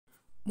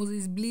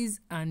Moses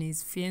Bliss and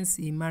his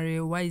fiancée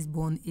Maria, who is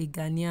born a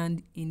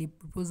Ghanaian, in a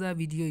proposal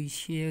video he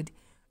shared,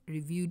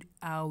 revealed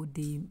how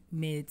they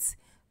met.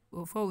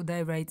 Before we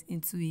dive right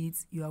into it,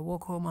 you are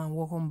welcome and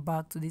welcome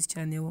back to this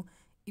channel.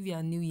 If you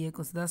are new here,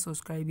 consider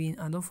subscribing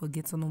and don't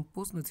forget to turn on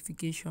post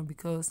notification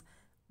because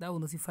that will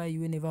notify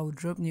you whenever we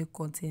drop new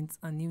content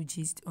and new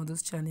gist on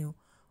this channel.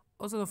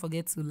 Also, don't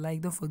forget to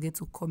like, don't forget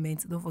to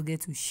comment, don't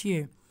forget to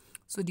share.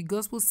 So the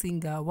gospel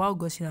singer, while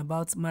gushing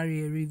about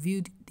Maria,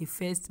 revealed they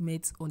first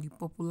met on the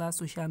popular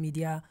social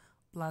media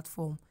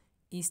platform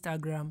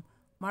Instagram.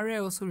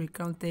 Maria also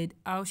recounted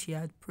how she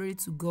had prayed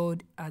to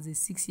God as a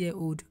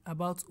 6-year-old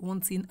about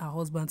wanting her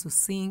husband to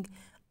sing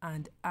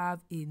and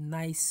have a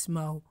nice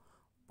smile.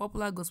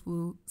 Popular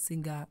gospel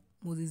singer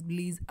Moses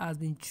Bliss has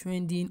been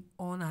trending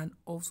on and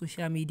off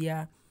social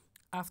media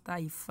after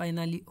he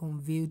finally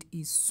unveiled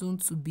his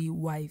soon-to-be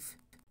wife.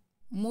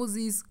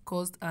 Moses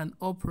caused an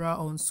uproar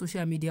on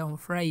social media on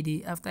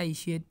Friday after he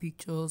shared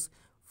pictures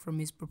from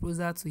his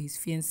proposal to his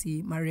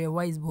fiancée, Maria, who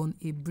is born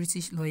a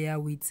British lawyer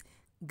with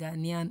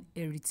Ghanaian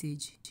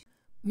heritage.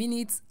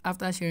 Minutes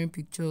after sharing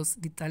pictures,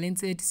 the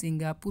talented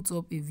singer put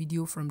up a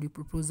video from the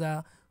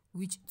proposal,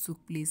 which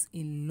took place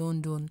in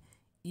London.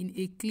 In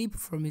a clip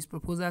from his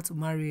proposal to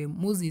Maria,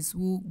 Moses,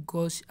 who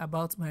gushed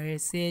about Maria,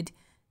 said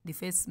they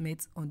first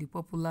met on the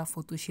popular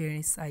photo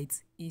sharing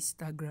site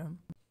Instagram.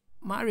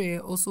 Maria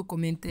also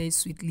commented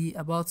sweetly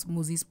about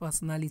Moses'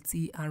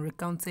 personality and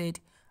recounted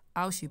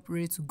how she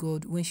prayed to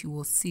God when she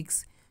was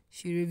 6.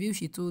 She revealed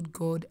she told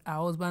God her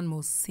husband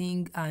must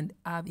sing and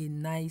have a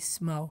nice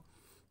smile.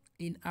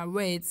 In her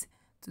words,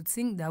 to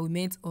think that we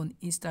met on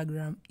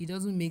Instagram, it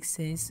doesn't make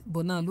sense,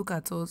 but now look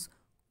at us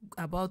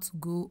about to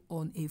go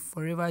on a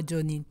forever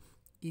journey.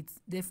 It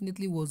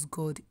definitely was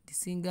God, the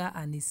singer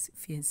and his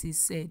fiancée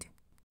said.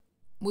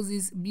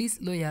 Moses Bliss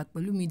lawyer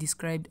Pelumi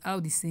described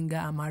how the singer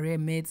and Maria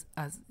met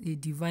as a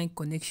divine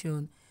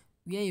connection,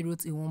 where he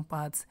wrote in one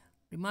part,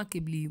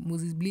 "Remarkably,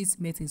 Moses Bliss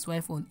met his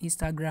wife on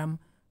Instagram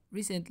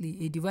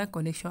recently, a divine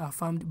connection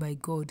affirmed by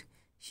God.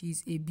 She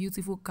is a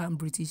beautiful, calm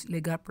British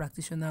legal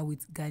practitioner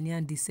with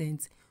Ghanaian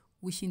descent,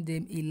 wishing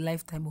them a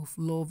lifetime of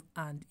love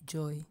and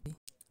joy."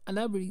 And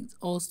that brings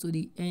us to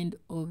the end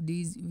of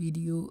this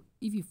video.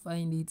 If you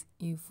find it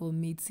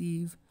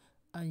informative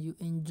and you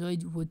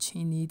enjoyed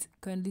watching it,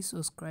 kindly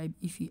subscribe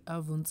if you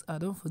haven't,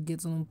 and don't forget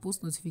to on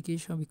post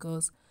notification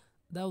because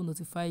that will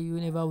notify you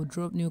whenever we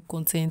drop new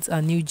content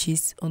and new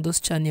gist on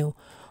this channel.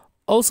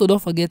 Also,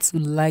 don't forget to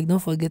like, don't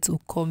forget to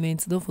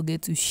comment, don't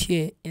forget to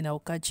share, and I'll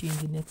catch you in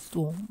the next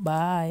one.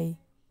 Bye.